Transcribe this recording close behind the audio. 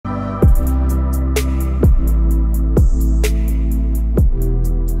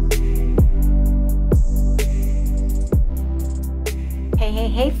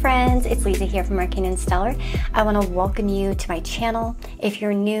Hey friends, it's Lisa here from Arcaneandstellar. I want to welcome you to my channel. If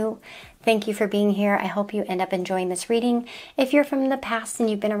you're new, thank you for being here. I hope you end up enjoying this reading. If you're from the past and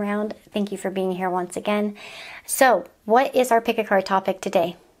you've been around, thank you for being here once again. So, what is our pick a card topic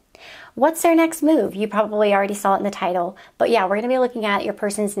today? What's their next move? You probably already saw it in the title, but yeah, we're going to be looking at your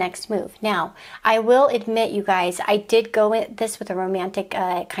person's next move. Now, I will admit, you guys, I did go at this with a romantic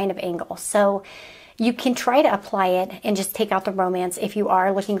kind of angle. So, you can try to apply it and just take out the romance if you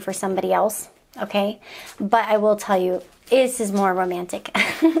are looking for somebody else, okay? But I will tell you, this is more romantic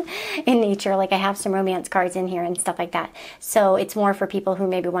in nature. Like I have some romance cards in here and stuff like that. So it's more for people who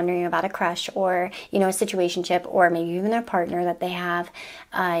may be wondering about a crush or, you know, a situationship or maybe even their partner that they have,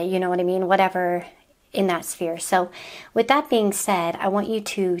 you know what I mean? Whatever in that sphere. So with that being said, I want you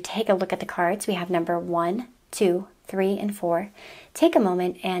to take a look at the cards. We have number 1, 2, 3, and 4. Take a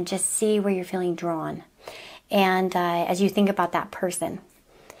moment and just see where you're feeling drawn. And as you think about that person.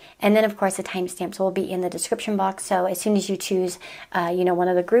 And then, of course, the timestamps will be in the description box. So as soon as you choose, you know, one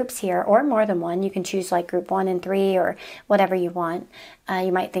of the groups here, or more than one, you can choose like group 1 and 3 or whatever you want.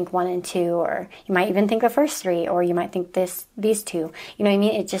 You might think 1 and 2, or you might even think the first 3, or you might think these 2. You know what I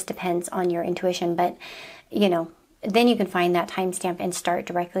mean? It just depends on your intuition. But, you know, then you can find that timestamp and start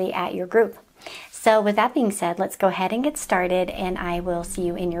directly at your group. So with that being said, let's go ahead and get started, and I will see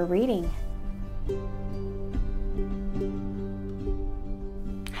you in your reading.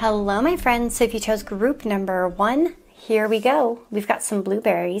 Hello, my friends. So if you chose group number 1, here we go. We've got some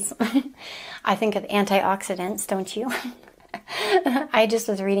blueberries. I think of antioxidants, don't you? I just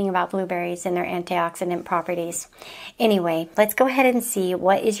was reading about blueberries and their antioxidant properties. Anyway, let's go ahead and see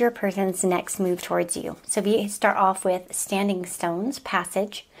what is your person's next move towards you. So we start off with Standing Stones,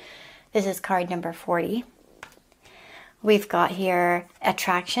 Passage. This is card number 40. We've got here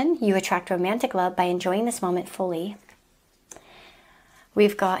Attraction. You attract romantic love by enjoying this moment fully.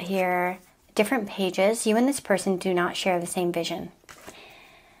 We've got here different pages. You and this person do not share the same vision.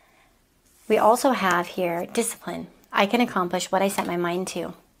 We also have here Discipline. I can accomplish what I set my mind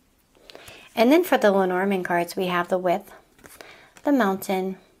to. And then for the Lenormand cards, we have the Whip, the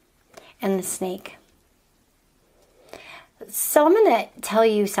Mountain, and the Snake. So I'm going to tell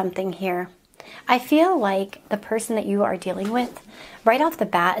you something here. I feel like the person that you are dealing with, right off the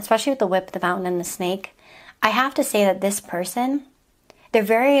bat, especially with the Whip, the Mountain, and the Snake, I have to say that this person, they're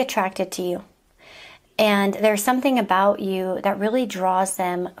very attracted to you. And there's something about you that really draws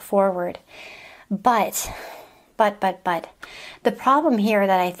them forward. But, the problem here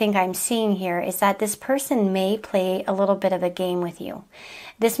that I think I'm seeing here is that this person may play a little bit of a game with you.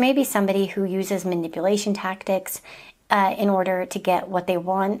 This may be somebody who uses manipulation tactics in order to get what they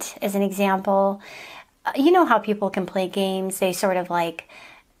want, as an example. You know how people can play games. They sort of like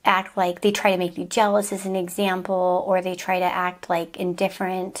act like they try to make you jealous, as an example, or they try to act like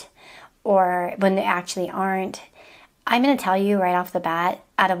indifferent, or when they actually aren't. I'm going to tell you right off the bat,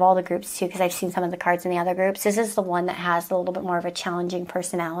 out of all the groups too, because I've seen some of the cards in the other groups, this is the one that has a little bit more of a challenging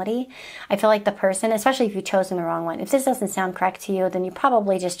personality. I feel like the person, especially if you've chosen the wrong one, if this doesn't sound correct to you, then you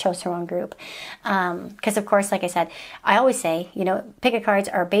probably just chose the wrong group. Because of course, like I said, I always say, you know, pick a cards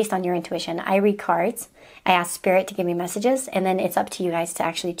are based on your intuition. I read cards, I ask Spirit to give me messages, and then it's up to you guys to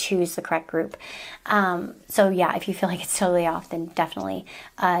actually choose the correct group. So yeah, if you feel like it's totally off, then definitely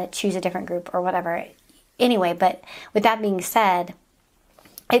choose a different group or whatever. Anyway, but with that being said,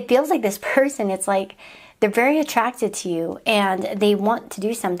 it feels like this person, it's like they're very attracted to you and they want to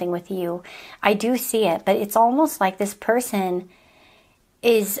do something with you. I do see it, but it's almost like this person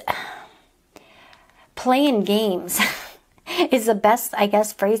is playing games. Is the best, I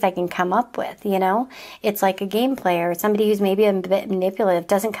guess, phrase I can come up with, you know? It's like a game player, somebody who's maybe a bit manipulative,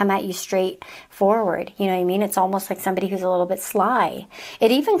 doesn't come at you straight forward, you know what I mean? It's almost like somebody who's a little bit sly.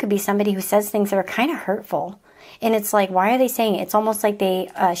 It even could be somebody who says things that are kind of hurtful. And it's like, why are they saying it? It's almost like they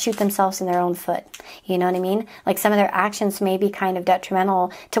shoot themselves in their own foot, you know what I mean? Like some of their actions may be kind of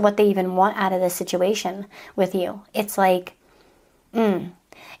detrimental to what they even want out of this situation with you. It's like,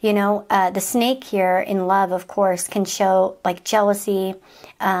 you know, the Snake here in love, of course, can show like jealousy,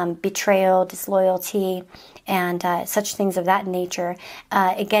 betrayal, disloyalty, and such things of that nature.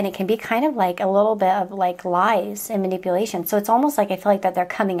 Again, it can be kind of like a little bit of like lies and manipulation. So it's almost like I feel like that they're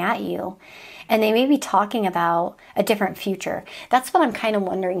coming at you and they may be talking about a different future. That's what I'm kind of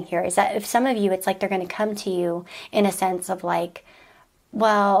wondering here, is that if some of you, it's like they're going to come to you in a sense of like,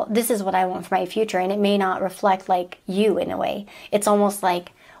 well, this is what I want for my future, and it may not reflect like you in a way. It's almost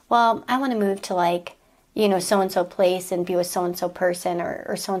like, well, I want to move to like, you know, so-and-so place and be with so-and-so person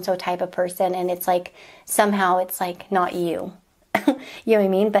or so-and-so type of person. And it's like, somehow it's like not you. You know what I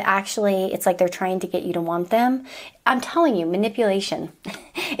mean? But actually, it's like they're trying to get you to want them. I'm telling you, manipulation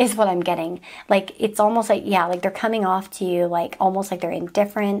is what I'm getting. Like, it's almost like, yeah, like they're coming off to you, like almost like they're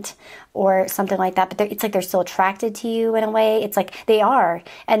indifferent or something like that. But it's like they're still attracted to you in a way. It's like they are,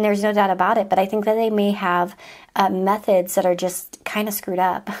 and there's no doubt about it. But I think that they may have methods that are just kind of screwed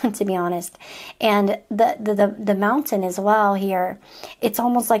up, to be honest. And the mountain as well here, it's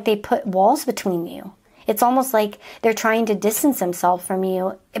almost like they put walls between you. It's almost like they're trying to distance themselves from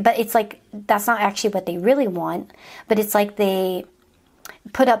you, but it's like that's not actually what they really want. But it's like they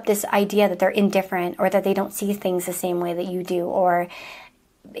put up this idea that they're indifferent or that they don't see things the same way that you or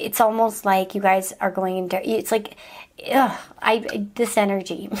it's almost like you guys are going into, it's like, this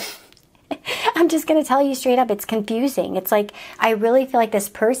energy. I'm just going to tell you straight up, it's confusing. It's like, I really feel like this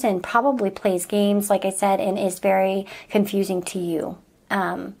person probably plays games, like I said, and is very confusing to you.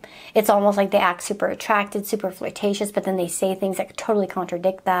 It's almost like they act super attracted, super flirtatious, but then they say things that totally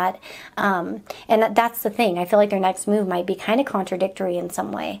contradict that. And that's the thing. I feel like their next move might be kind of contradictory in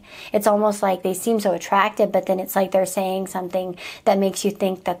some way. It's almost like they seem so attractive, but then it's like they're saying something that makes you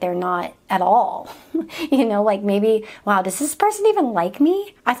think that they're not at all. You know, like maybe, wow, does this person even like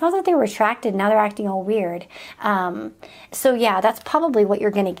me? I thought that they were attracted. Now they're acting all weird. So yeah, that's probably what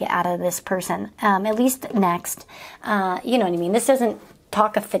you're going to get out of this person, at least next. You know what I mean? This doesn't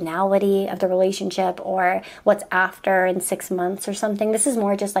talk of finality of the relationship or what's after in 6 months or something. This is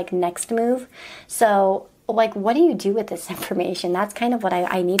more just like next move. So like, what do you do with this information? That's kind of what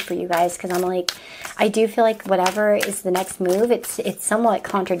I need for you guys, because I'm like, I do feel like whatever is the next move, it's somewhat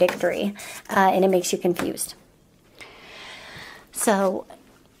contradictory, and it makes you confused. So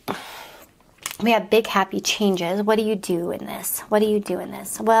we have big happy changes. What do you do in this? What do you do in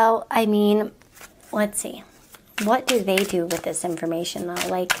this? Well, I mean, let's see. What do they do with this information, though?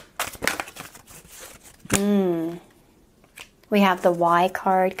 Like, we have the Y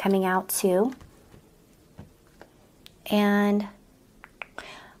card coming out, too. And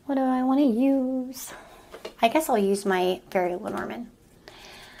what do I want to use? I guess I'll use my Personal Lenormand.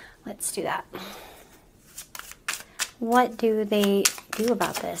 Let's do that. What do they do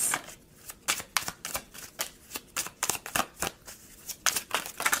about this?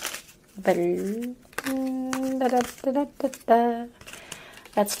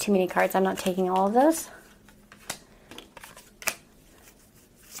 That's too many cards. I'm not taking all of those.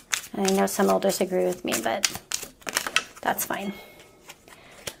 I know some will disagree with me, but that's fine.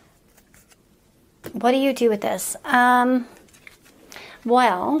 What do you do with this? Well,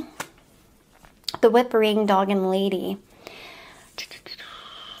 the Whippering Dog and Lady.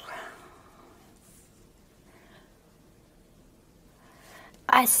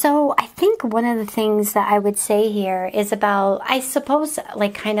 So I think one of the things that I would say here is about, I suppose,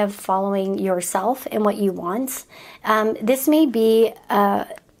 like kind of following yourself and what you want. This may be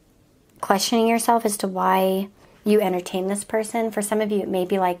questioning yourself as to why you entertain this person. For some of you, it may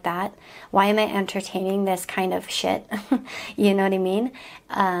be like that. Why am I entertaining this kind of shit? You know what I mean?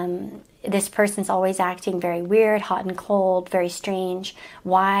 This person's always acting very weird, hot and cold, very strange.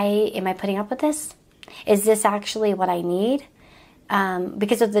 Why am I putting up with this? Is this actually what I need?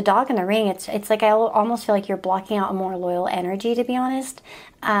 Because of the dog in the ring, it's like I almost feel like you're blocking out a more loyal energy, to be honest.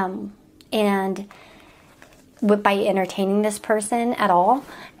 And by entertaining this person at all.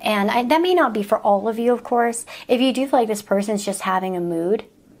 And that may not be for all of you, of course. If you do feel like this person's just having a mood,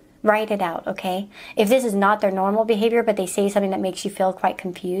 write it out, okay? If this is not their normal behavior, but they say something that makes you feel quite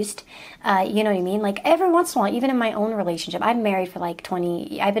confused, you know what I mean? Like every once in a while, even in my own relationship, I'm married for like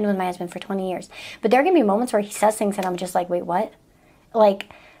I've been with my husband for 20 years. But there are going to be moments where he says things and I'm just like, wait, what?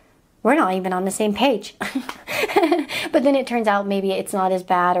 Like, we're not even on the same page. But then it turns out maybe it's not as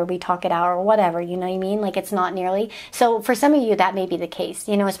bad, or we talk it out, or whatever, you know what I mean? Like, it's not nearly. So for some of you, that may be the case,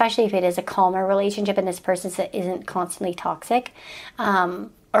 you know, especially if it is a calmer relationship and this person isn't constantly toxic,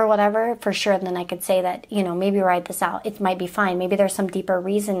 or whatever, for sure. Then I could say that, you know, maybe write this out. It might be fine. Maybe there's some deeper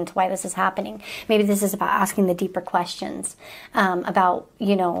reason to why this is happening. Maybe this is about asking the deeper questions, about,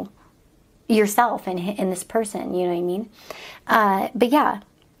 you know, yourself and this person, you know what I mean? But yeah,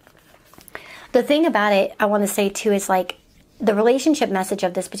 the thing about it, I want to say too, is like the relationship message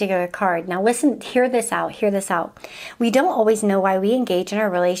of this particular card. Now listen, hear this out, hear this out. We don't always know why we engage in our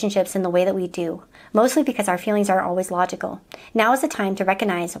relationships in the way that we do, mostly because our feelings aren't always logical. Now is the time to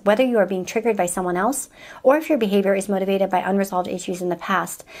recognize whether you are being triggered by someone else or if your behavior is motivated by unresolved issues in the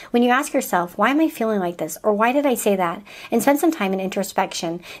past. When you ask yourself, why am I feeling like this? Or why did I say that? And spend some time in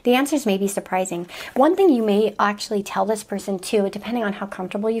introspection, the answers may be surprising. One thing you may actually tell this person too, depending on how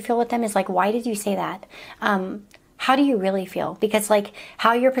comfortable you feel with them, is like, why did you say that? how do you really feel? Because like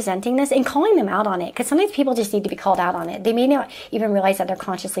how you're presenting this and calling them out on it, because sometimes people just need to be called out on it. They may not even realize that they're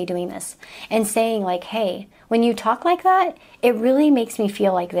consciously doing this, and saying like, hey, when you talk like that, it really makes me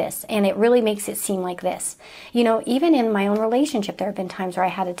feel like this, and it really makes it seem like this. You know, even in my own relationship, there have been times where I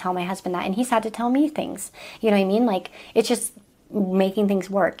had to tell my husband that, and he's had to tell me things. You know what I mean? Like, it's just making things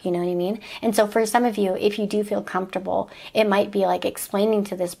work, you know what I mean? And so for some of you, if you do feel comfortable, it might be like explaining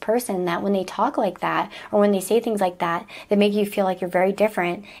to this person that when they talk like that, or when they say things like that make you feel like you're very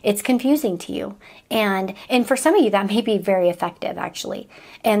different, it's confusing to you. And for some of you, that may be very effective, actually.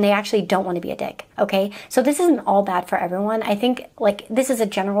 And they actually don't want to be a dick, okay? So this isn't all bad for everyone. I think, like, this is a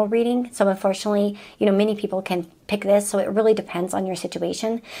general reading, so unfortunately, you know, many people can pick this, so it really depends on your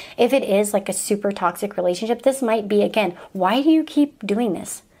situation. If it is like a super toxic relationship, this might be, again, why do you keep doing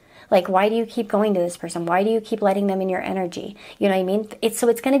this? Like, why do you keep going to this person? Why do you keep letting them in your energy? You know what I mean? So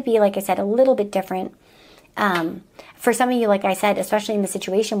it's going to be, like I said, a little bit different. For some of you, like I said, especially in the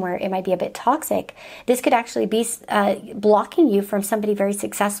situation where it might be a bit toxic, this could actually be blocking you from somebody very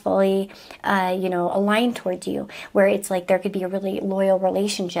successfully, you know, aligned towards you, where it's like there could be a really loyal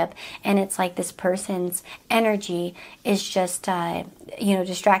relationship, and it's like this person's energy is just, you know,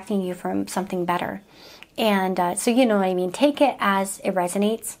 distracting you from something better. And so, you know what I mean? Take it as it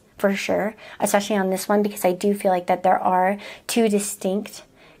resonates, for sure, especially on this one, because I do feel like that there are two distinct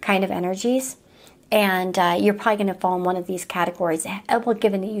kind of energies. And you're probably going to fall in one of these categories, well,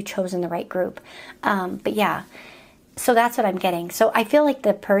 given that you've chosen the right group. But yeah, so that's what I'm getting. So I feel like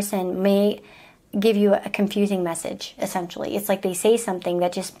the person may give you a confusing message, essentially. It's like they say something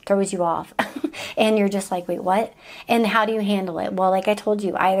that just throws you off. And you're just like, wait, what? And how do you handle it? Well, like I told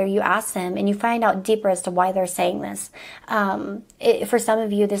you, either you ask them and you find out deeper as to why they're saying this. For some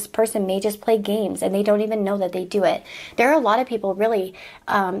of you, this person may just play games and they don't even know that they do it. There are a lot of people really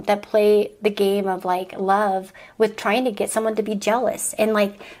that play the game of like love with trying to get someone to be jealous. And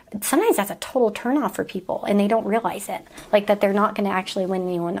like sometimes that's a total turnoff for people and they don't realize it. Like that they're not going to actually win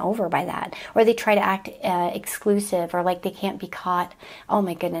anyone over by that. Or they try to act exclusive, or like they can't be caught. Oh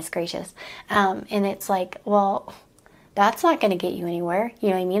my goodness gracious. And it's like, well, that's not going to get you anywhere. You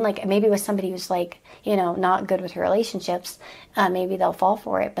know what I mean? Like maybe with somebody who's like, you know, not good with relationships, maybe they'll fall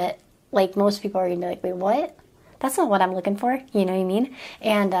for it. But like most people are going to be like, wait, what? That's not what I'm looking for. You know what I mean?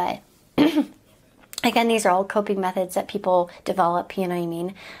 And again, these are all coping methods that people develop, you know what I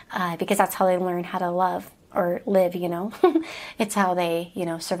mean? Because that's how they learn how to love or live, you know. It's how they, you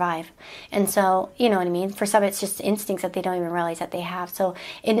know, survive. And so, you know what I mean? For some, it's just instincts that they don't even realize that they have. So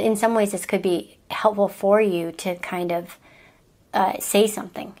in some ways, this could be helpful for you to kind of say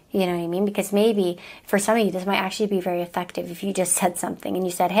something, you know what I mean? Because maybe for some of you, this might actually be very effective if you just said something and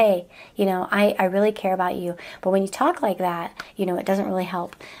you said, hey, you know, I really care about you. But when you talk like that, you know, it doesn't really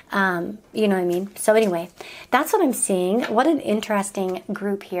help. You know what I mean? So anyway, that's what I'm seeing. What an interesting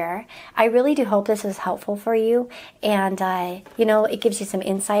group here. I really do hope this is helpful for you. And, you know, it gives you some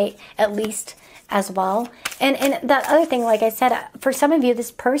insight at least as well. And that other thing, like I said, for some of you, this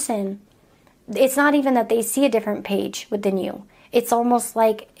person, it's not even that they see a different page within you. It's almost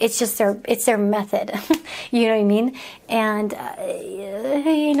like it's just their method. You know what I mean? And,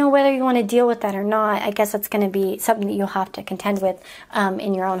 you know, whether you want to deal with that or not, I guess that's going to be something that you'll have to contend with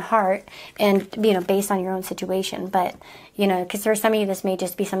in your own heart and, you know, based on your own situation. But, you know, because for some of you, this may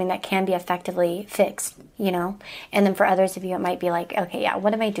just be something that can be effectively fixed, you know? And then for others of you, it might be like, okay, yeah,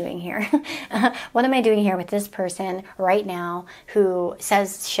 what am I doing here? What am I doing here with this person right now who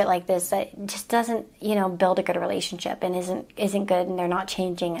says shit like this that just doesn't, you know, build a good relationship and isn't good, and they're not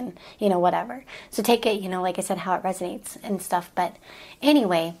changing, and, you know, whatever. So take it, you know, like I said, how it resonates and stuff. But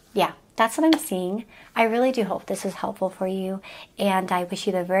anyway, yeah, that's what I'm seeing. I really do hope this is helpful for you, and I wish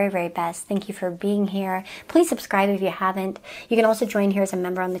you the very, very best. Thank you for being here. Please subscribe if you haven't. You can also join here as a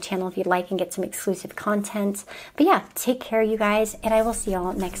member on the channel if you'd like and get some exclusive content. But yeah, take care, you guys, and I will see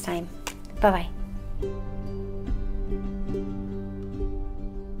y'all next time. Bye-bye.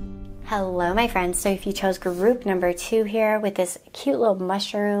 Hello, my friends. So if you chose group number 2 here with this cute little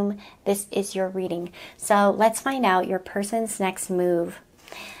mushroom, this is your reading. So let's find out your person's next move.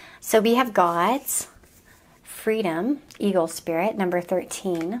 So we have God's Freedom, Eagle Spirit, number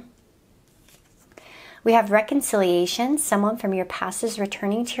 13. We have reconciliation. Someone from your past is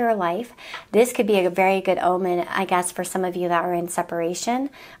returning to your life. This could be a very good omen, I guess, for some of you that are in separation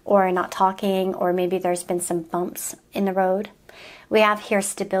or not talking, or maybe there's been some bumps in the road. We have here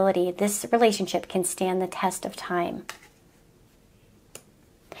stability. This relationship can stand the test of time.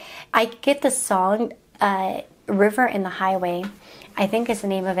 I get the song River in the Highway, I think is the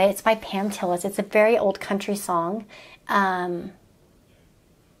name of it. It's by Pam Tillis. It's a very old country song.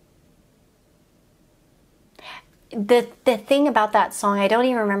 the thing about that song, I don't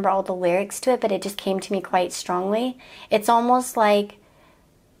even remember all the lyrics to it, but it just came to me quite strongly. It's almost like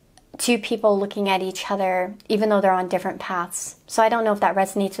two people looking at each other, even though they're on different paths. So I don't know if that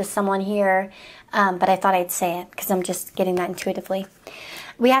resonates with someone here, but I thought I'd say it because I'm just getting that intuitively.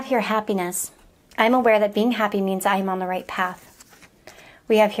 We have here happiness. I'm aware that being happy means I'm on the right path.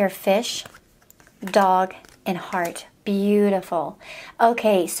 We have here fish, dog, and heart. Beautiful.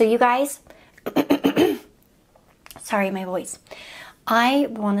 Okay, so you guys, sorry, my voice. I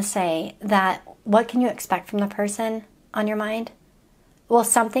want to say that what can you expect from the person on your mind? Well,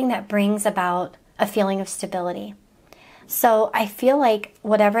 something that brings about a feeling of stability. So I feel like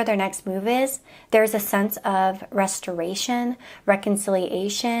whatever their next move is, there's a sense of restoration,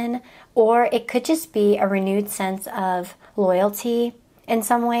 reconciliation, or it could just be a renewed sense of loyalty in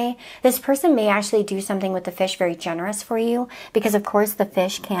some way. This person may actually do something with the fish very generous for you, because of course the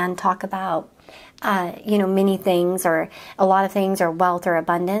fish can talk about many things or a lot of things or wealth or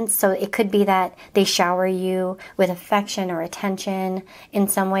abundance. So it could be that they shower you with affection or attention in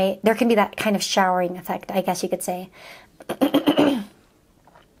some way. There can be that kind of showering effect, I guess you could say.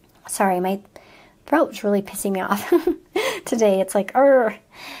 Sorry, my throat's really pissing me off today. It's like, with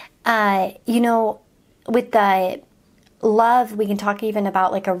the love, we can talk even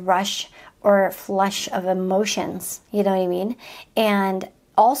about like a rush or flush of emotions, you know what I mean? And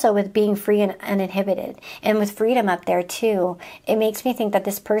also with being free and uninhibited, and with freedom up there too, it makes me think that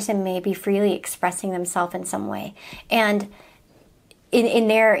this person may be freely expressing themselves in some way, and in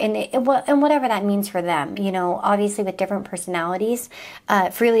whatever that means for them. Obviously with different personalities,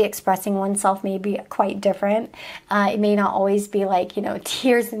 freely expressing oneself may be quite different. It may not always be like,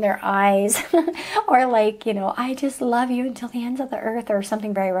 tears in their eyes or like, I just love you until the ends of the earth or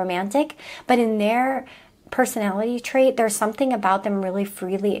something very romantic. But in their personality trait, there's something about them really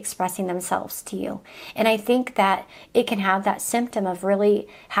freely expressing themselves to you. And I think that it can have that symptom of really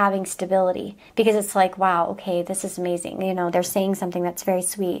having stability, because it's like, wow, okay, this is amazing. They're saying something that's very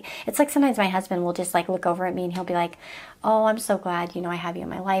sweet. It's like sometimes my husband will just like look over at me and he'll be like, oh, I'm so glad, I have you in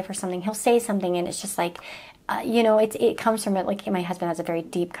my life or something. He'll say something and it's just like, it comes from it. Like my husband has a very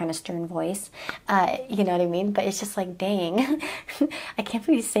deep kind of stern voice, you know what I mean? But it's just like, dang, I can't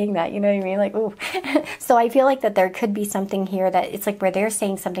believe he's saying that, you know what I mean? Like, ooh. So I feel like that there could be something here that it's like where they're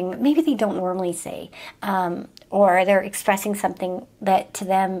saying something that maybe they don't normally say, or they're expressing something that to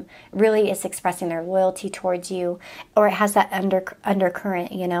them really is expressing their loyalty towards you, or it has that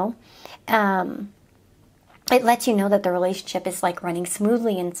undercurrent, it lets you know that the relationship is like running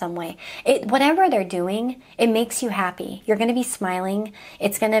smoothly in some way. Whatever they're doing, it makes you happy. You're going to be smiling.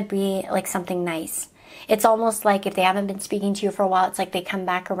 It's going to be like something nice. It's almost like if they haven't been speaking to you for a while, it's like they come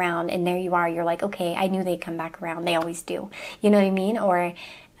back around and there you are. You're like, okay, I knew they'd come back around. They always do. You know what I mean? Or,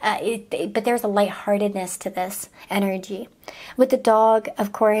 but there's a lightheartedness to this energy. With the dog,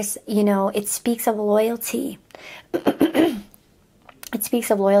 of course, it speaks of loyalty. It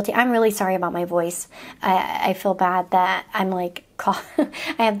speaks of loyalty. I'm really sorry about my voice. I feel bad that I'm like, I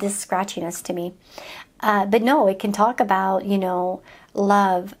have this scratchiness to me. But no, it can talk about,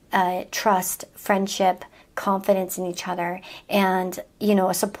 love, trust, friendship, confidence in each other, and,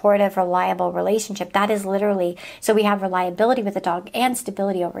 a supportive, reliable relationship. That is literally, so we have reliability with the dog and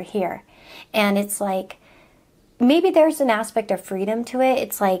stability over here. And it's like, maybe there's an aspect of freedom to it.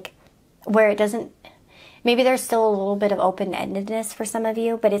 It's like where it doesn't, maybe there's still a little bit of open-endedness for some of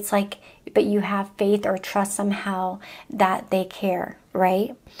you, but it's like, but you have faith or trust somehow that they care,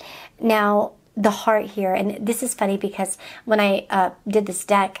 right? Now, the heart here, and this is funny because when I did this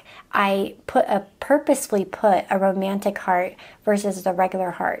deck, I purposefully put a romantic heart versus the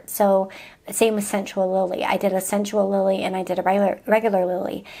regular heart. So same with sensual lily. I did a sensual lily and I did a regular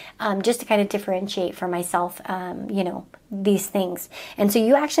lily, just to kind of differentiate for myself, these things. And so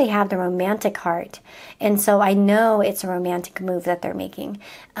you actually have the romantic heart. And so I know it's a romantic move that they're making.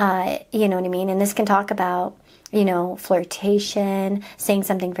 You know what I mean? And this can talk about, flirtation, saying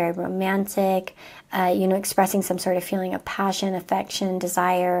something very romantic, expressing some sort of feeling of passion, affection,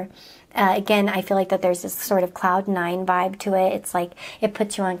 desire. Again, I feel like that there's this sort of cloud nine vibe to it. It's like it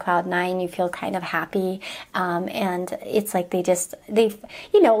puts you on cloud nine. You feel kind of happy. And it's like they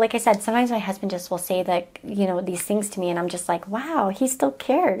like I said, sometimes my husband just will say that, these things to me and I'm just like, wow, he still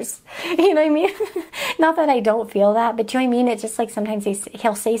cares. You know what I mean? Not that I don't feel that, but do you know what I mean? It's just like sometimes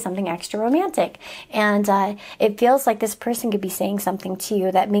he'll say something extra romantic. And it feels like this person could be saying something to you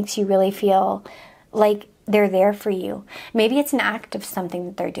that makes you really feel like they're there for you. Maybe it's an act of something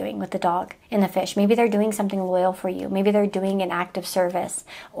that they're doing with the dog and the fish. Maybe they're doing something loyal for you. Maybe they're doing an act of service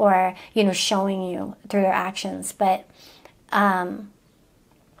or, showing you through their actions. But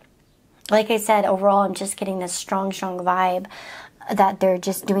like I said, overall, I'm just getting this strong vibe that they're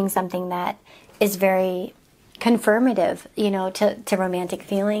just doing something that is very confirmative, you know, to romantic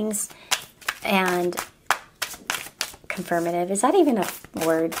feelings. And confirmative, is that even a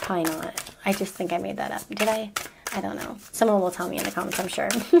word? Probably not. I just think I made that up. Did I? I don't know. Someone will tell me in the comments, I'm sure.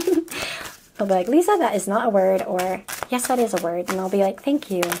 They'll be like, Lisa, that is not a word, or yes, that is a word. And I'll be like, thank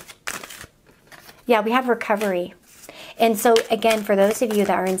you. Yeah, we have recovery. And so again, for those of you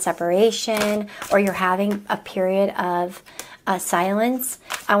that are in separation, or you're having a period of silence,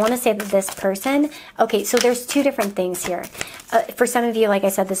 I want to say that this person, okay, so there's two different things here. For some of you, like I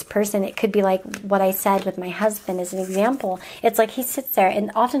said, this person, it could be like what I said with my husband as an example. It's like he sits there,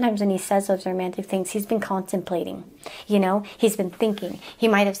 and oftentimes when he says those romantic things, he's been contemplating, you know, he's been thinking. He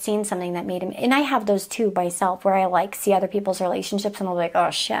might have seen something that made him, and I have those too myself, where I like see other people's relationships and I'll be like,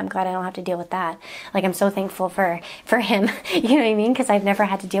 oh shit, I'm glad I don't have to deal with that. Like, I'm so thankful for him, you know what I mean? Because I've never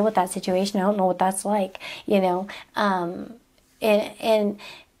had to deal with that situation. I don't know what that's like, you know. And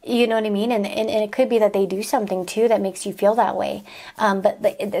you know what I mean? And it could be that they do something too that makes you feel that way. But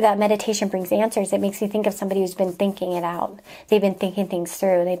that meditation brings answers. It makes you think of somebody who's been thinking it out. They've been thinking things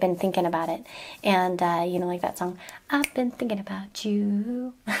through. They've been thinking about it. And, you know, like that song, I've been thinking about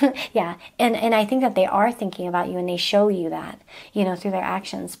you. Yeah. And I think that they are thinking about you, and they show you that, you know, through their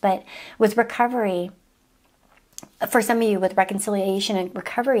actions. But with recovery, for some of you with reconciliation and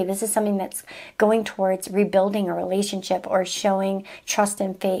recovery, this is something that's going towards rebuilding a relationship or showing trust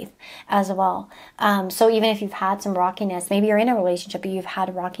and faith as well. So even if you've had some rockiness, maybe you're in a relationship but you've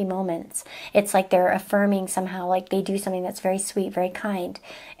had rocky moments, it's like they're affirming somehow, like they do something that's very sweet, very kind.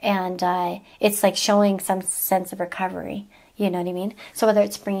 And it's like showing some sense of recovery. You know what I mean? So whether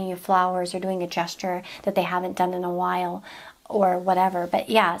it's bringing you flowers or doing a gesture that they haven't done in a while, or whatever. But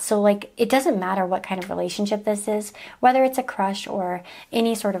yeah, so like, it doesn't matter what kind of relationship this is, whether it's a crush or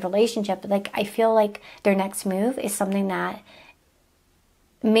any sort of relationship. Like, I feel like their next move is something that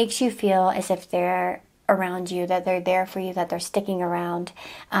makes you feel as if they're around you, that they're there for you, that they're sticking around,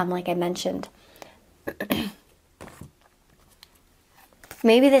 like I mentioned.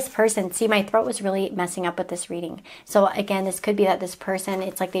 Maybe this person, see, my throat was really messing up with this reading. So again, this could be that this person,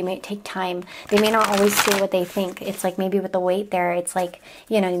 it's like they may take time. They may not always say what they think. It's like maybe with the wait there, it's like,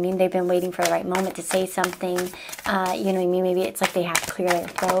 you know what I mean? They've been waiting for the right moment to say something. You know what I mean? Maybe it's like they have to clear their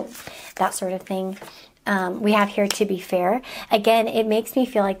throat, that sort of thing. We have here, to be fair. Again, it makes me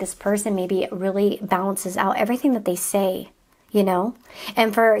feel like this person maybe really balances out everything that they say. You know,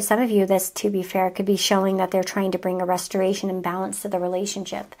 and for some of you, this, to be fair, could be showing that they're trying to bring a restoration and balance to the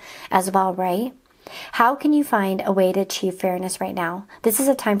relationship as well, right? How can you find a way to achieve fairness right now? This is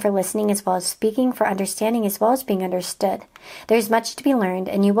a time for listening as well as speaking, for understanding as well as being understood. There's much to be learned,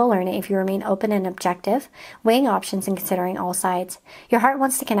 and you will learn it if you remain open and objective, weighing options and considering all sides. Your heart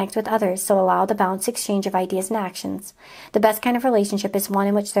wants to connect with others, so allow the balanced exchange of ideas and actions. The best kind of relationship is one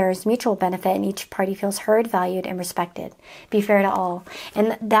in which there is mutual benefit and each party feels heard, valued, and respected. Be fair to all.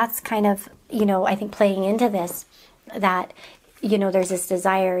 And that's kind of, you know, I think playing into this, that you know, there's this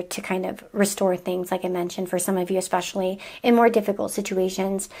desire to kind of restore things, like I mentioned, for some of you, especially in more difficult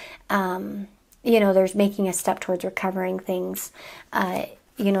situations. You know, there's making a step towards recovering things,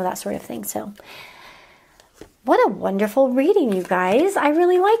 you know, that sort of thing. So what a wonderful reading, you guys. I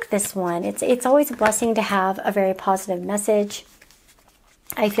really like this one. It's always a blessing to have a very positive message,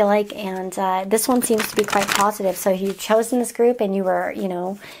 I feel like, and this one seems to be quite positive. So if you've chosen this group and you were, you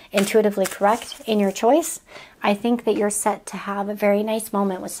know, intuitively correct in your choice, I think that you're set to have a very nice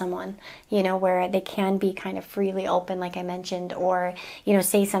moment with someone, you know, where they can be kind of freely open, like I mentioned, or, you know,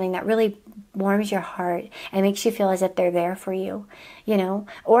 say something that really warms your heart and makes you feel as if they're there for you, you know,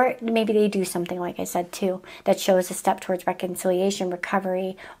 or maybe they do something, like I said, too, that shows a step towards reconciliation,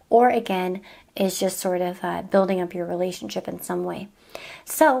 recovery, or again, is just sort of building up your relationship in some way.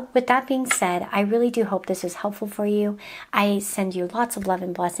 So with that being said, I really do hope this is helpful for you. I send you lots of love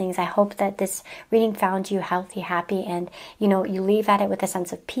and blessings. I hope that this reading found you healthy, happy, and, you know, you leave at it with a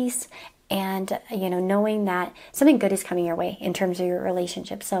sense of peace and, you know, knowing that something good is coming your way in terms of your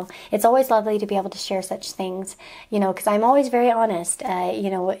relationship. So it's always lovely to be able to share such things, you know, because I'm always very honest, you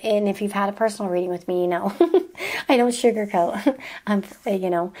know, and if you've had a personal reading with me, you know, I don't sugarcoat, you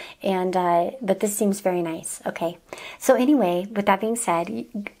know, and, but this seems very nice. Okay. So anyway, with that being said,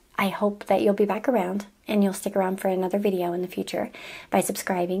 I hope that you'll be back around and you'll stick around for another video in the future by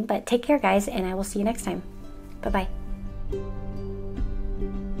subscribing. But take care, guys, and I will see you next time. Bye-bye.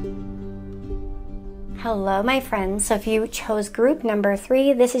 Hello, my friends. So if you chose group number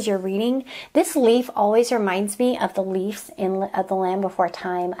 3, this is your reading. This leaf always reminds me of the leaves in The Land Before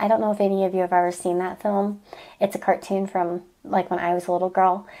Time. I don't know if any of you have ever seen that film. It's a cartoon from like when I was a little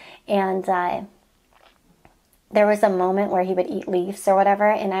girl. And there was a moment where he would eat leaves or whatever,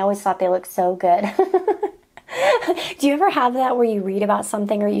 and I always thought they looked so good. Do you ever have that where you read about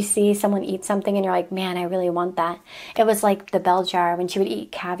something or you see someone eat something and you're like, man, I really want that? It was like the bell jar when she would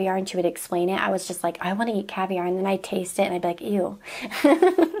eat caviar and she would explain it. I was just like, I want to eat caviar. And then I'd taste it and I'd be like, ew.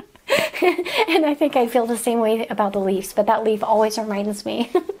 And I think I feel the same way about the leaves, but that leaf always reminds me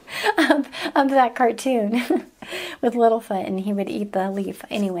of that cartoon with Littlefoot, and he would eat the leaf.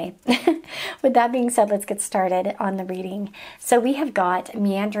 Anyway, with that being said, let's get started on the reading. So we have got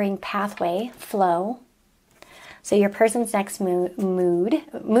meandering pathway, flow. So your person's next mood.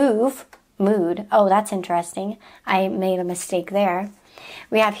 Oh, that's interesting. I made a mistake there.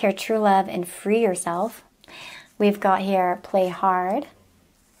 We have here true love and free yourself. We've got here play hard,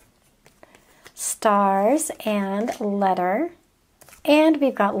 stars and letter, and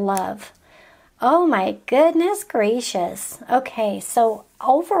we've got love. Oh my goodness gracious. Okay, so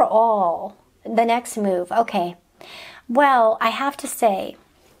overall, the next move. Okay, well, I have to say,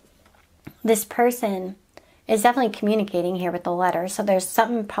 this person is definitely communicating here with the letter. So there's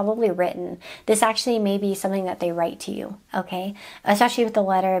something probably written. This actually may be something that they write to you, okay? Especially with the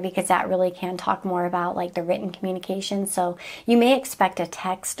letter, because that really can talk more about like the written communication. So you may expect a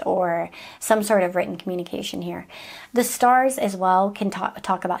text or some sort of written communication here. The stars as well can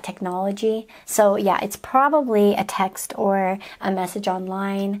talk about technology. So yeah, it's probably a text or a message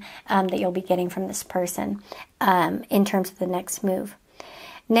online that you'll be getting from this person in terms of the next move.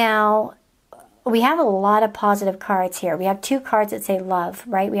 Now, we have a lot of positive cards here. We have two cards that say love,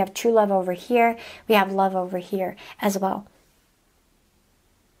 right? We have true love over here. We have love over here as well.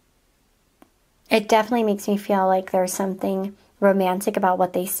 It definitely makes me feel like there's something romantic about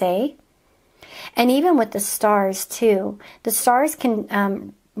what they say. And even with the stars too, the stars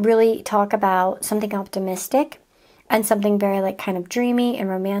can really talk about something optimistic and something very like kind of dreamy and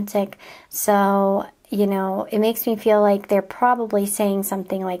romantic. So, you know, it makes me feel like they're probably saying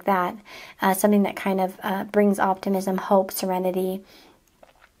something like that, something that kind of brings optimism, hope, serenity,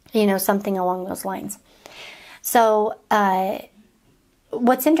 you know, something along those lines. So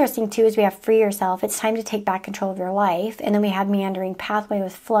what's interesting too is we have free yourself. It's time to take back control of your life. And then we have meandering pathway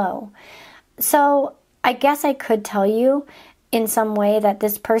with flow. So I guess I could tell you in some way that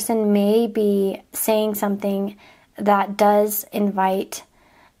this person may be saying something that does invite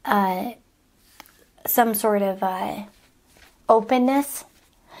some sort of openness.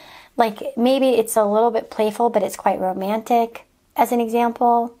 Like maybe it's a little bit playful, but it's quite romantic, as an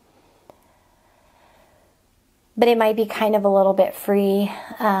example. But it might be kind of a little bit free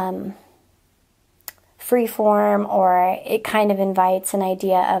form, or it kind of invites an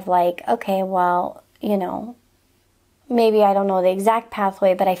idea of like, okay, well, you know, maybe I don't know the exact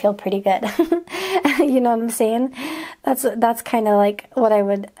pathway, but I feel pretty good. You know what I'm saying? That's kind of like what I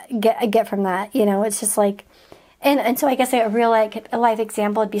would get from that. You know, it's just like, and so I guess a real like a life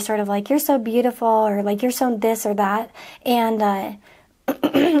example would be sort of like, you're so beautiful, or like you're so this or that, and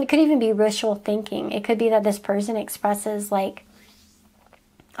it could even be wishful thinking. It could be that this person expresses like,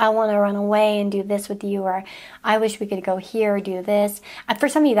 I want to run away and do this with you, or I wish we could go here or do this. For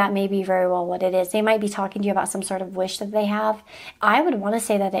some of you, that may be very well what it is. They might be talking to you about some sort of wish that they have. I would want to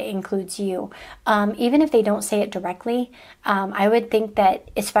say that it includes you. Even if they don't say it directly, I would think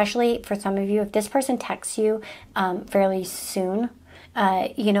that, especially for some of you, if this person texts you fairly soon,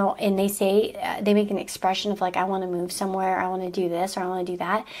 you know, and they say, they make an expression of like, I want to move somewhere, I want to do this, or I want to do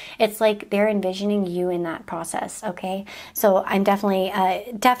that. It's like they're envisioning you in that process, okay? So I'm definitely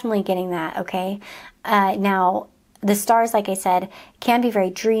getting that, okay? Now, the stars, like I said, can be very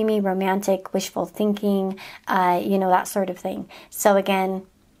dreamy, romantic, wishful thinking, you know, that sort of thing. So again,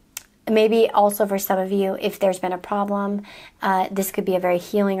 maybe also for some of you, if there's been a problem, this could be a very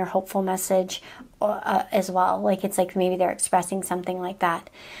healing or hopeful message as well. Like it's like maybe they're expressing something like that.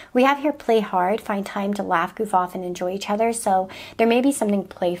 We have here play hard, find time to laugh, goof off, and enjoy each other. So there may be something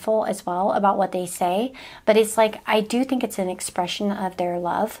playful as well about what they say, but it's like, I do think it's an expression of their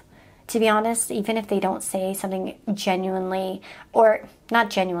love, to be honest, even if they don't say something genuinely, or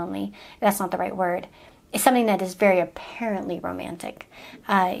not genuinely, that's not the right word. It's something that is very apparently romantic.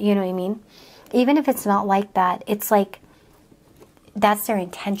 You know what I mean? Even if it's not like that, it's like, that's their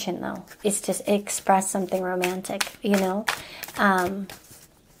intention though, is to express something romantic, you know?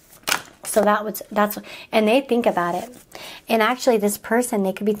 So that's, and they think about it. And actually this person,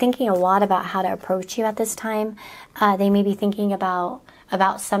 they could be thinking a lot about how to approach you at this time. They may be thinking about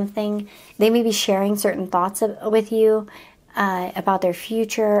something. They may be sharing certain thoughts with you, about their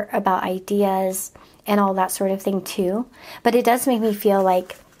future, about ideas, and all that sort of thing too. But it does make me feel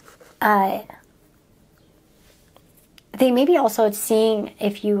like They may be also seeing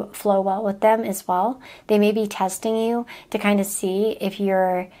if you flow well with them as well. They may be testing you to kind of see if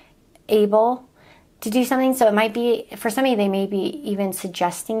you're able to do something. So it might be, for somebody, they may be even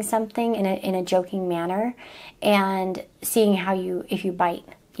suggesting something in a joking manner and seeing how if you bite.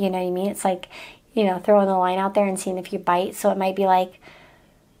 You know what I mean? It's like, you know, throwing the line out there and seeing if you bite. So it might be like,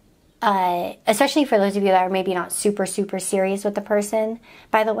 especially for those of you that are maybe not super, super serious with the person,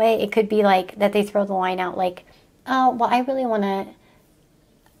 by the way, it could be like that they throw the line out like, oh, well, I really want to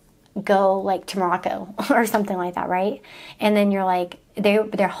go like to Morocco or something like that, right? And then you're like,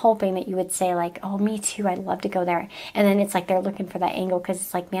 they're hoping that you would say like, oh, me too, I'd love to go there. And then it's like they're looking for that angle because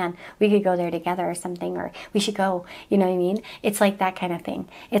it's like, man, we could go there together or something, or we should go, you know what I mean? It's like that kind of thing.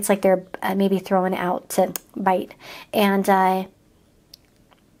 It's like they're maybe throwing it out to bite. And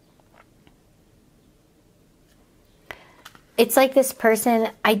it's like this person,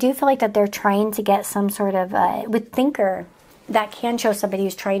 I do feel like that they're trying to get some sort of, with thinker, that can show somebody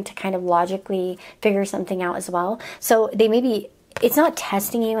who's trying to kind of logically figure something out as well. So they may be, it's not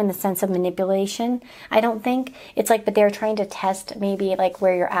testing you in the sense of manipulation, I don't think. It's like, but they're trying to test maybe like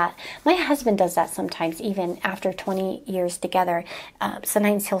where you're at. My husband does that sometimes, even after 20 years together.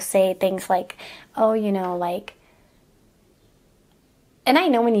 Sometimes he'll say things like, oh, you know, like, and I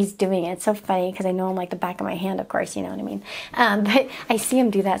know when he's doing it. It's so funny because I know him like the back of my hand, of course, you know what I mean? But I see him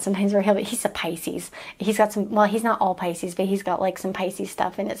do that sometimes where he's a Pisces. He's got some, well, he's not all Pisces, but he's got like some Pisces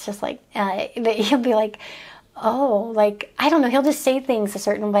stuff. And it's just like, he'll be like, oh, like, I don't know. He'll just say things a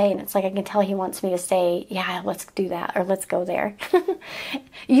certain way. And it's like, I can tell he wants me to say, yeah, let's do that. Or let's go there.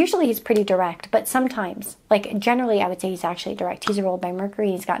 Usually he's pretty direct, but sometimes, like generally I would say he's actually direct. He's ruled by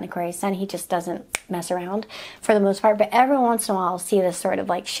Mercury. He's got an Aquarius sun. He just doesn't mess around for the most part. But every once in a while I'll see this sort of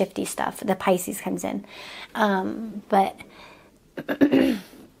like shifty stuff. The Pisces comes in. But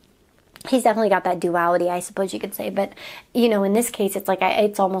he's definitely got that duality, I suppose you could say. But, you know, in this case, it's like,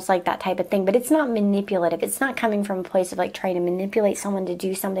 it's almost like that type of thing. But it's not manipulative. It's not coming from a place of like trying to manipulate someone to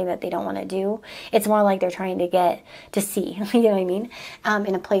do something that they don't want to do. It's more like they're trying to get to see, you know what I mean,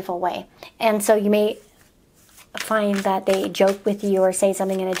 in a playful way. And so you may find that they joke with you or say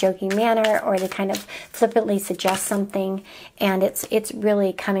something in a joking manner, or they kind of flippantly suggest something, and it's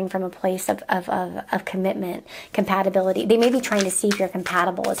really coming from a place of commitment, compatibility. They may be trying to see if you're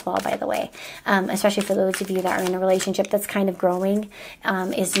compatible as well, by the way, especially for those of you that are in a relationship that's kind of growing,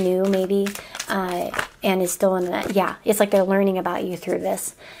 is new maybe, and is still in that, yeah, it's like they're learning about you through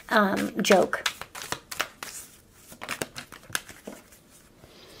this joke.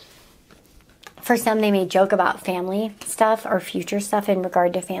 For some, they may joke about family stuff or future stuff in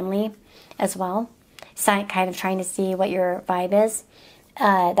regard to family as well. So kind of trying to see what your vibe is,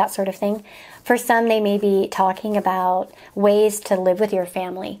 that sort of thing. For some, they may be talking about ways to live with your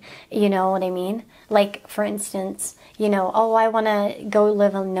family. You know what I mean? Like, for instance, you know, oh, I want to go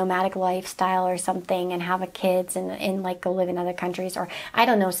live a nomadic lifestyle or something and have a kids and like go live in other countries, or I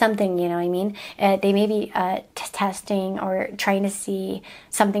don't know, something, you know what I mean? They may be testing or trying to see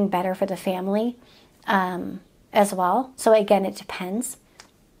something better for the family as well. So again, it depends.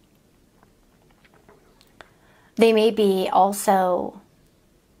 They may be also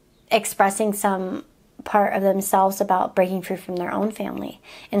expressing some part of themselves about breaking free from their own family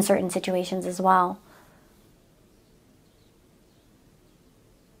in certain situations as well.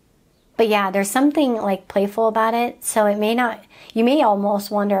 But yeah, there's something like playful about it. So it may not, you may almost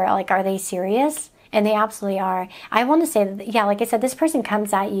wonder, like, are they serious? And they absolutely are. I want to say that, yeah, like I said, this person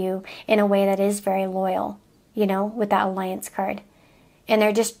comes at you in a way that is very loyal, you know, with that Alliance card. And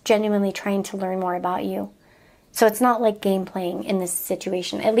they're just genuinely trying to learn more about you. So it's not like game playing in this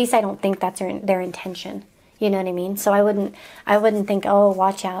situation. At least I don't think that's their intention. You know what I mean? So I wouldn't think, oh,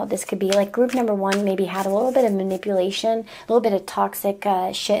 watch out. This could be like group number one maybe had a little bit of manipulation, a little bit of toxic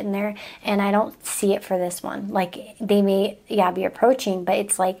shit in there. And I don't see it for this one. Like, they may, yeah, be approaching, but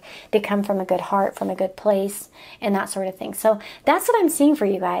it's like they come from a good heart, from a good place, and that sort of thing. So that's what I'm seeing for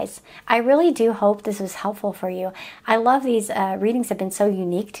you guys. I really do hope this was helpful for you. I love these readings have been so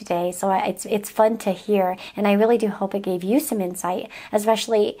unique today. So it's fun to hear. And I really do hope it gave you some insight,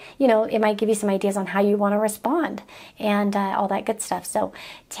 especially, you know, it might give you some ideas on how you want to respond and all that good stuff. So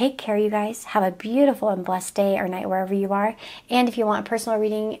take care, you guys. Have a beautiful and blessed day or night wherever you are. And if you want a personal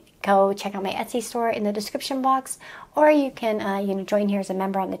reading, go check out my Etsy store in the description box, or you can you know, join here as a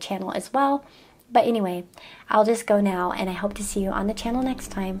member on the channel as well. But anyway, I'll just go now, and I hope to see you on the channel next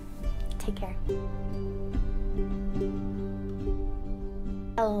time. Take care.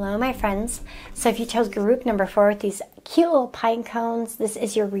 Hello, my friends. So if you chose group number 4 with these cute little pine cones, this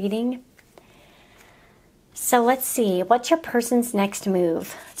is your reading. So let's see, what's your person's next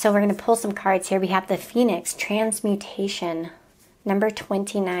move? So we're going to pull some cards here. We have the Phoenix, transmutation, number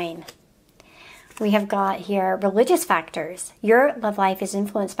 29. We have got here religious factors. Your love life is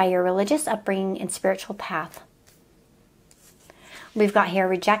influenced by your religious upbringing and spiritual path. We've got here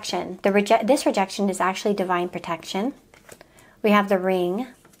rejection. This rejection is actually divine protection. We have the ring,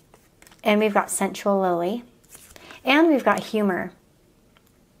 and we've got sensual lily, and we've got humor.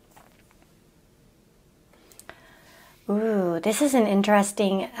 Ooh, this is an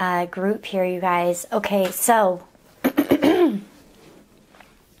interesting group here, you guys. Okay, so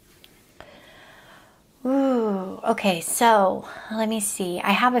okay, so let me see. I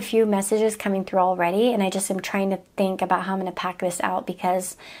have a few messages coming through already, and I just am trying to think about how I'm going to pack this out,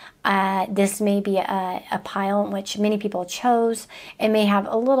 because this may be a pile in which many people chose. It may have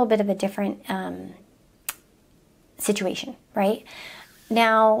a little bit of a different situation, right?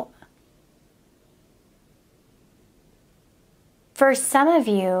 Now, for some of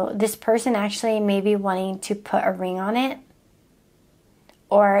you, this person actually may be wanting to put a ring on it,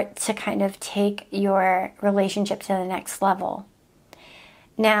 or to kind of take your relationship to the next level.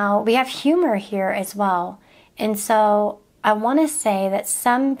 Now, we have humor here as well. And so I want to say that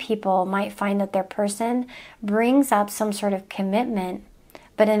some people might find that their person brings up some sort of commitment,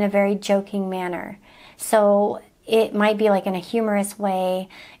 but in a very joking manner. So it might be like in a humorous way.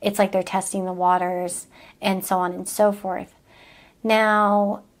 It's like they're testing the waters, and so on and so forth.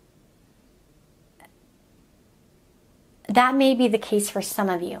 Now, that may be the case for some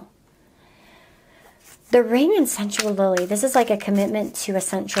of you. The ring and sensual lily, this is like a commitment to a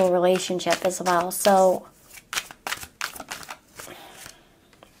sensual relationship as well. So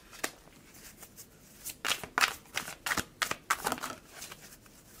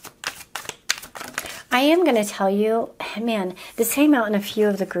I am going to tell you, man, this came out in a few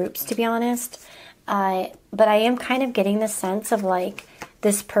of the groups, to be honest. But I am kind of getting the sense of like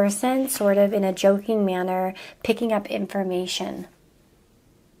this person sort of in a joking manner picking up information.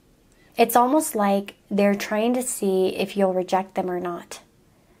 It's almost like they're trying to see if you'll reject them or not.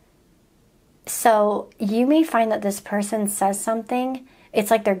 So you may find that this person says something.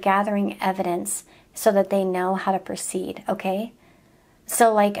 It's like they're gathering evidence so that they know how to proceed, okay?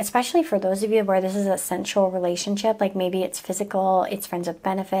 So like, especially for those of you where this is a sensual relationship, like maybe it's physical, it's friends with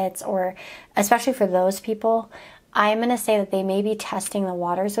benefits, or especially for those people, I'm going to say that they may be testing the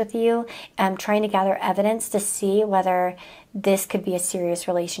waters with you and trying to gather evidence to see whether this could be a serious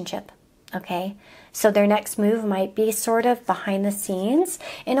relationship, okay? So their next move might be sort of behind the scenes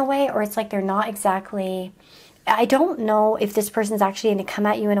in a way, or it's like they're not exactly... I don't know if this person's actually going to come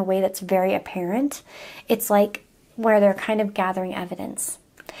at you in a way that's very apparent. It's like where they're kind of gathering evidence.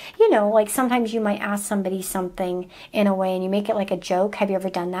 You know, like sometimes you might ask somebody something in a way and you make it like a joke. Have you ever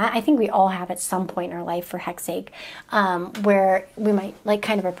done that? I think we all have at some point in our life, for heck's sake, where we might like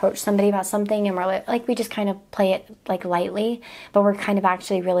kind of approach somebody about something and we're like we just kind of play it like lightly, but we're kind of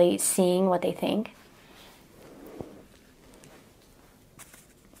actually really seeing what they think.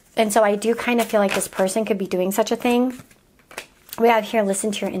 And so I do kind of feel like this person could be doing such a thing. We have here,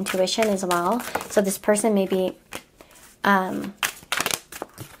 listen to your intuition as well. So this person may be...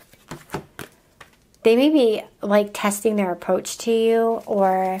 they may be like testing their approach to you,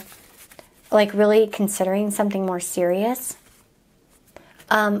 or like really considering something more serious.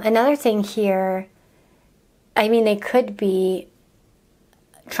 Another thing here, I mean, they could be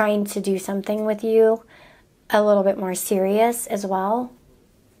trying to do something with you a little bit more serious as well.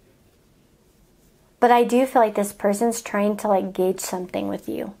 But I do feel like this person's trying to like gauge something with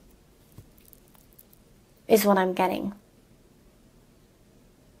you, is what I'm getting.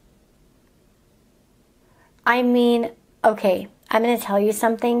 I mean, okay, I'm going to tell you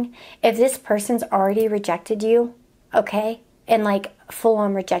something. If this person's already rejected you, okay, and like full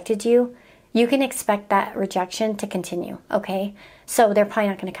on rejected you, you can expect that rejection to continue, okay? So they're probably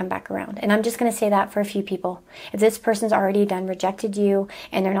not going to come back around. And I'm just going to say that for a few people. If this person's already done rejected you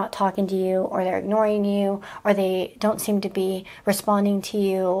and they're not talking to you, or they're ignoring you, or they don't seem to be responding to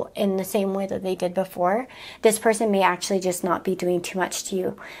you in the same way that they did before, this person may actually just not be doing too much to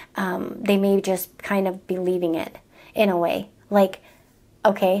you. They may just kind of be leaving it in a way. Like,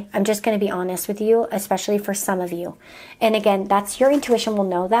 okay, I'm just going to be honest with you, especially for some of you. And again, that's your intuition will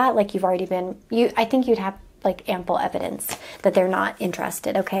know that. Like you've already been, I think you'd have like ample evidence that they're not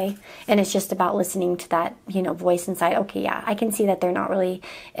interested, okay? And it's just about listening to that, you know, voice inside. Okay, yeah, I can see that they're not really,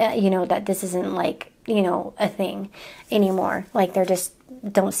 you know, that this isn't like, you know, a thing anymore. Like they're just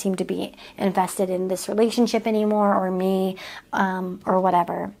don't seem to be invested in this relationship anymore, or me, or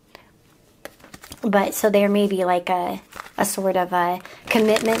whatever. But so there may be like a sort of a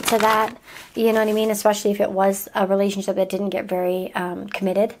commitment to that, you know what I mean? Especially if it was a relationship that didn't get very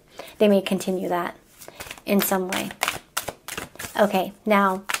committed. They may continue that in some way. Okay,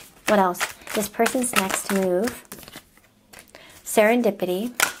 now, what else? This person's next move,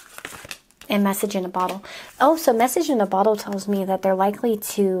 serendipity, and message in a bottle. Oh, so message in a bottle tells me that they're likely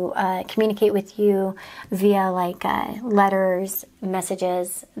to communicate with you via like letters,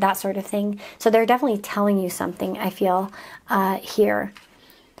 messages, that sort of thing. So they're definitely telling you something, I feel, here.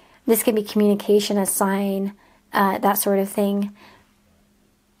 This can be communication, a sign, that sort of thing.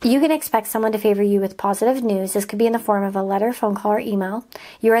 You can expect someone to favor you with positive news. This could be in the form of a letter, phone call, or email.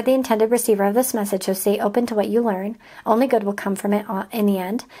 You are the intended receiver of this message, so stay open to what you learn. Only good will come from it in the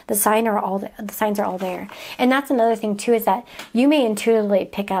end. The signs are all there. And that's another thing, too, is that you may intuitively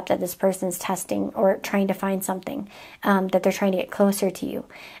pick up that this person's testing or trying to find something, that they're trying to get closer to you.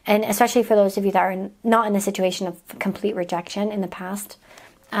 And especially for those of you that are not in a situation of complete rejection in the past,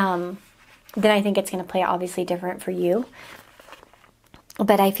 then I think it's going to play obviously different for you.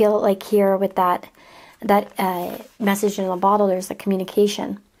 But I feel like here with that message in the bottle, there's a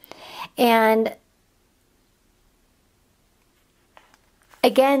communication. And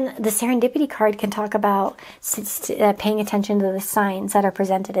again, the serendipity card can talk about paying attention to the signs that are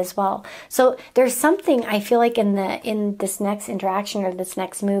presented as well. So there's something I feel like in this next interaction or this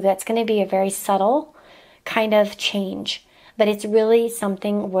next move that's going to be a very subtle kind of change. But it's really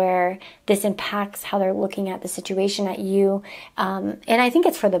something where this impacts how they're looking at the situation, at you. And I think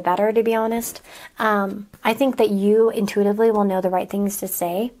it's for the better, to be honest. I think that you intuitively will know the right things to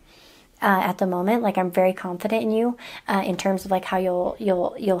say at the moment. Like, I'm very confident in you in terms of like how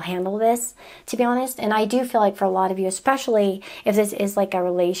you'll handle this, to be honest. And I do feel like for a lot of you, especially if this is like a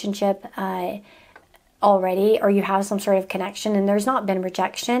relationship already, or you have some sort of connection and there's not been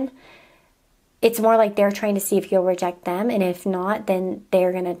rejection, it's more like they're trying to see if you'll reject them. And if not, then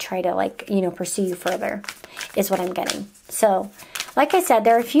they're going to try to like, pursue you further, is what I'm getting. So, like I said,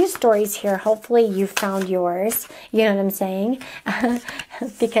 there are a few stories here. Hopefully you found yours. You know what I'm saying?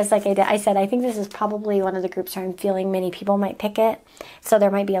 Because like I said, I think this is probably one of the groups where I'm feeling many people might pick it. So there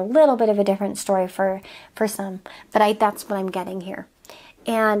might be a little bit of a different story for some. But that's what I'm getting here.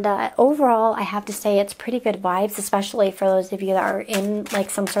 And overall, I have to say it's pretty good vibes, especially for those of you that are in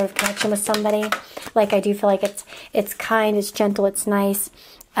like some sort of connection with somebody. Like, I do feel like it's kind, it's gentle, it's nice.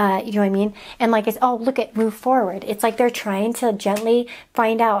 You know what I mean? And like, move forward. It's like they're trying to gently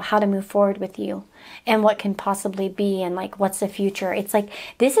find out how to move forward with you and what can possibly be and like what's the future. It's like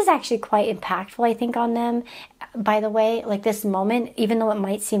this is actually quite impactful, I think, on them. By the way, like this moment, even though it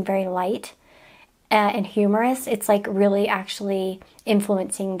might seem very light and humorous, it's like really actually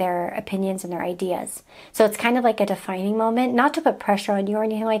influencing their opinions and their ideas. So it's kind of like a defining moment, not to put pressure on you or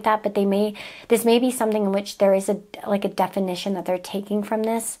anything like that, but this may be something in which there is a definition that they're taking from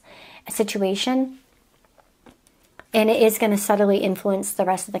this situation. And it is going to subtly influence the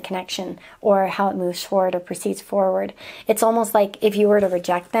rest of the connection or how it moves forward or proceeds forward. It's almost like if you were to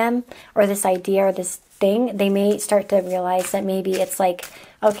reject them or this idea or this thing, they may start to realize that maybe it's like,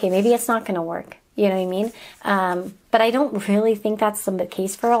 okay, maybe it's not going to work. You know what I mean? But I don't really think that's the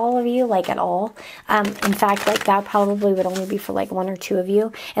case for all of you, like at all. In fact, like that probably would only be for like one or two of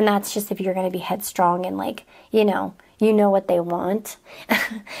you. And that's just if you're going to be headstrong and like, you know what they want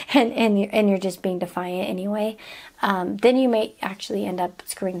and you're just being defiant anyway. Then you may actually end up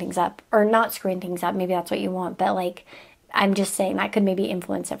screwing things up, or not screwing things up. Maybe that's what you want. But like, I'm just saying that could maybe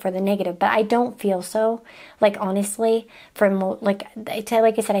influence it for the negative, but I don't feel so. Like, honestly, like I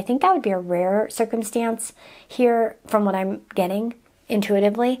said, I think that would be a rare circumstance here from what I'm getting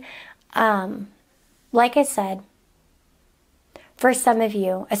intuitively. Like I said, for some of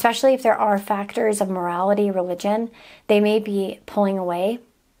you, especially if there are factors of morality, religion, they may be pulling away.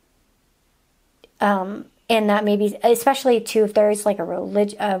 And that maybe, especially too, if there's like a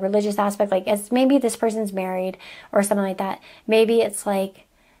religious aspect, like as maybe this person's married or something like that, maybe it's like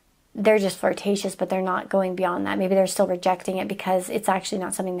they're just flirtatious, but they're not going beyond that. Maybe they're still rejecting it because it's actually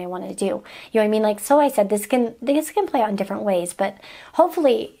not something they want to do. You know what I mean? Like, so I said, this can play out in different ways, but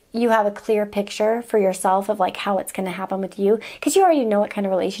hopefully you have a clear picture for yourself of like how it's going to happen with you, because you already know what kind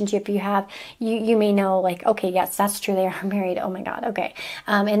of relationship you have. You may know like, okay, yes, that's true, they are married, oh my god, okay.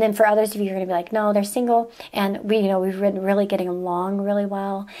 And then for others of you, you're going to be like, no, they're single, and we've been really getting along really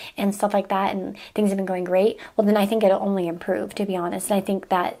well and stuff like that, and things have been going great. Well, then I think it'll only improve, to be honest. And I think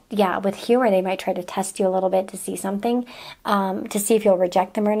that, yeah, with humor, they might try to test you a little bit to see something, to see if you'll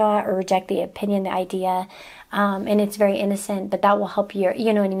reject them or not, or reject the opinion, the idea, and it's very innocent, but that will help you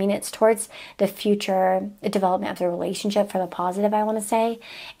know what I mean? It's towards the future development of the relationship for the positive, I want to say.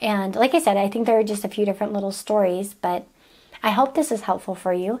 And like I said, I think there are just a few different little stories, but I hope this is helpful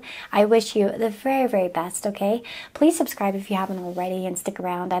for you. I wish you the very, very best, okay? Please subscribe if you haven't already and stick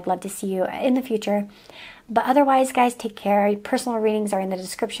around. I'd love to see you in the future. But otherwise, guys, take care. Personal readings are in the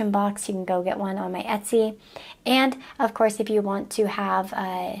description box. You can go get one on my Etsy. And, of course, if you want to have,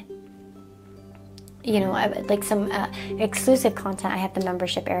 like some exclusive content, I have the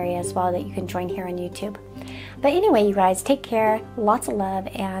membership area as well that you can join here on YouTube. But anyway, you guys, take care. Lots of love,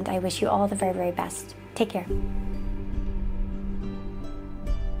 and I wish you all the very, very best. Take care.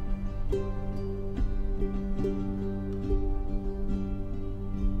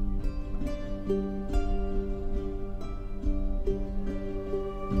 Thank you.